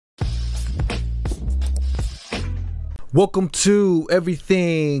Welcome to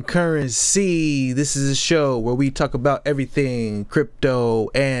Everything Currency. This is a show where we talk about everything crypto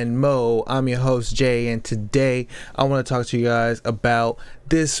and mo. I'm your host Jay, and today I want to talk to you guys about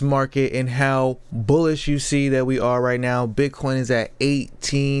this market and how bullish you see that we are right now. Bitcoin is at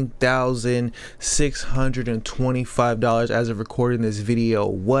 $18,625 as of recording this video.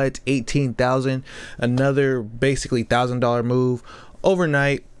 What? 18,000? Another basically $1,000 move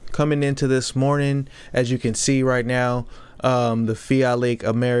overnight. Coming into this morning, as you can see right now, the Fiat Lake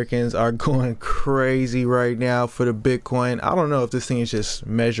Americans are going crazy right now for the Bitcoin. I don't know if this thing is just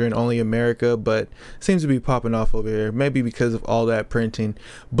measuring only America, but it seems to be popping off over here. Maybe because of all that printing.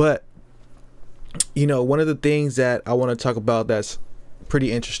 But, you know, one of the things that I want to talk about that's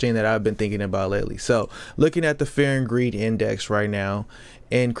pretty interesting that I've been thinking about lately. So looking at the Fear and Greed Index right now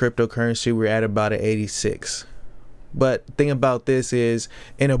in cryptocurrency, we're at about an 86. But the thing about this is,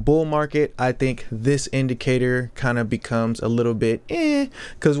 in a bull market, I think this indicator kind of becomes a little bit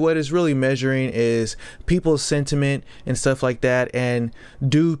because what it's really measuring is people's sentiment and stuff like that. And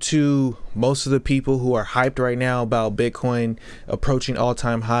due to most of the people who are hyped right now about Bitcoin approaching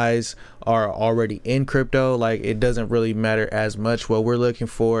all-time highs are already in crypto, like it doesn't really matter as much. What we're looking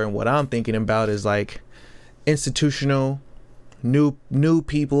for and what I'm thinking about is like institutional new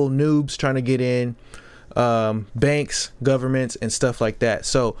people, noobs trying to get in, banks, governments, and stuff like that.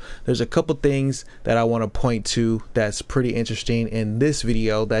 So there's a couple things that I want to point to that's pretty interesting in this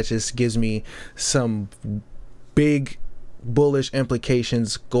video that just gives me some big bullish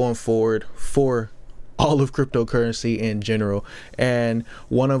implications going forward for all of cryptocurrency in general. And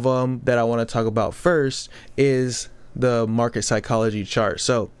one of them that I want to talk about first is the market psychology chart.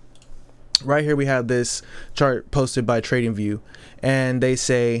 So right here we have this chart posted by TradingView, and they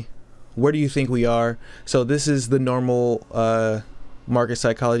say, where do you think we are? So this is the normal market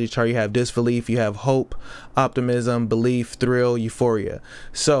psychology chart. You have disbelief, you have hope, optimism, belief, thrill, euphoria.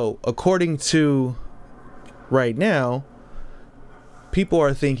 So according to right now, people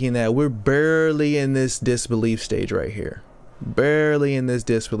are thinking that we're barely in this disbelief stage right here. Barely in this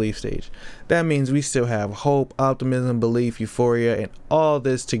disbelief stage. That means we still have hope, optimism, belief, euphoria, and all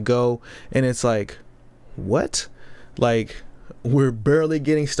this to go. And it's like, what? Like, we're barely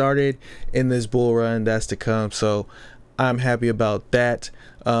getting started in this bull run that's to come. So I'm happy about that.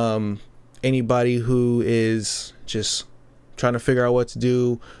 Anybody who is just trying to figure out what to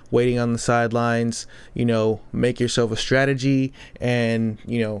do, waiting on the sidelines, you know, make yourself a strategy and,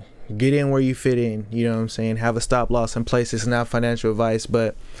 you know, get in where you fit in. You know what I'm saying? Have a stop loss in place. It's not financial advice,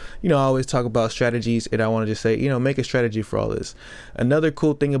 but you know, I always talk about strategies, and I want to just say, you know, make a strategy for all this. Another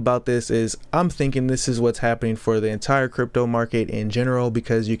cool thing about this is I'm thinking this is what's happening for the entire crypto market in general,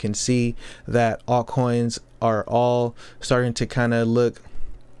 because you can see that altcoins are all starting to kind of look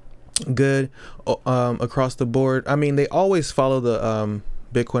good across the board. I mean, they always follow the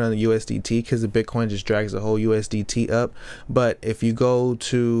Bitcoin on the USDT because the Bitcoin just drags the whole USDT up. But if you go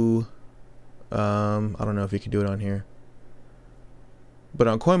to I don't know if you can do it on here, but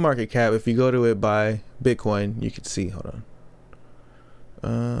on CoinMarketCap, if you go to it by Bitcoin, you can see, hold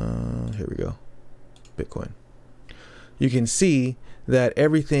on, here we go, Bitcoin. You can see that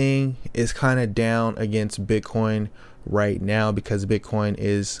everything is kind of down against Bitcoin right now because Bitcoin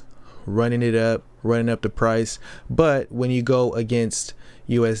is running up the price. But when you go against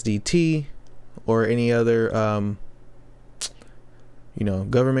USDT or any other you know,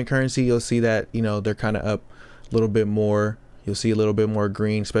 government currency, you'll see that, you know, they're kind of up a little bit more. You'll see a little bit more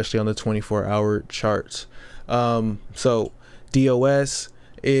green, especially on the 24-hour charts. So DOS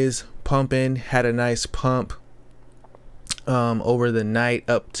is pumping, had a nice pump over the night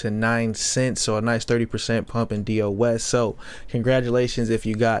up to 9 cents, so a nice 30% pump in DOS. So congratulations if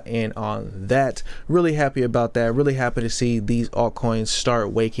you got in on that. Really happy about that. Really happy to see these altcoins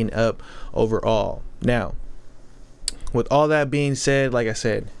start waking up overall. Now, with all that being said, like I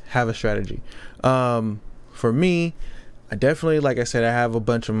said, have a strategy. For me, I definitely, like I said, I have a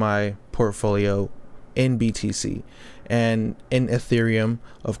bunch of my portfolio in BTC and in Ethereum,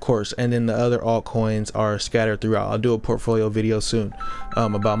 of course, and then the other altcoins are scattered throughout. I'll do a portfolio video soon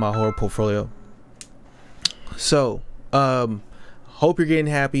about my whole portfolio. So hope you're getting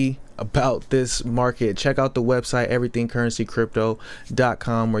happy about this market. Check out the website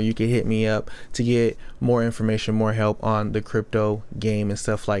everythingcurrencycrypto.com, where you can hit me up to get more information, more help on the crypto game and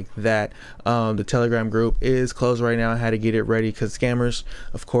stuff like that. The Telegram group is closed right now. I had to get it ready because scammers,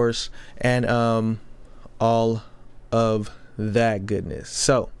 of course, and all of that goodness.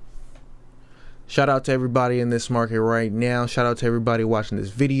 So shout out to everybody in this market right now. Shout out to everybody watching this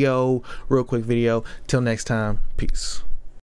video, real quick video. Till next time, peace.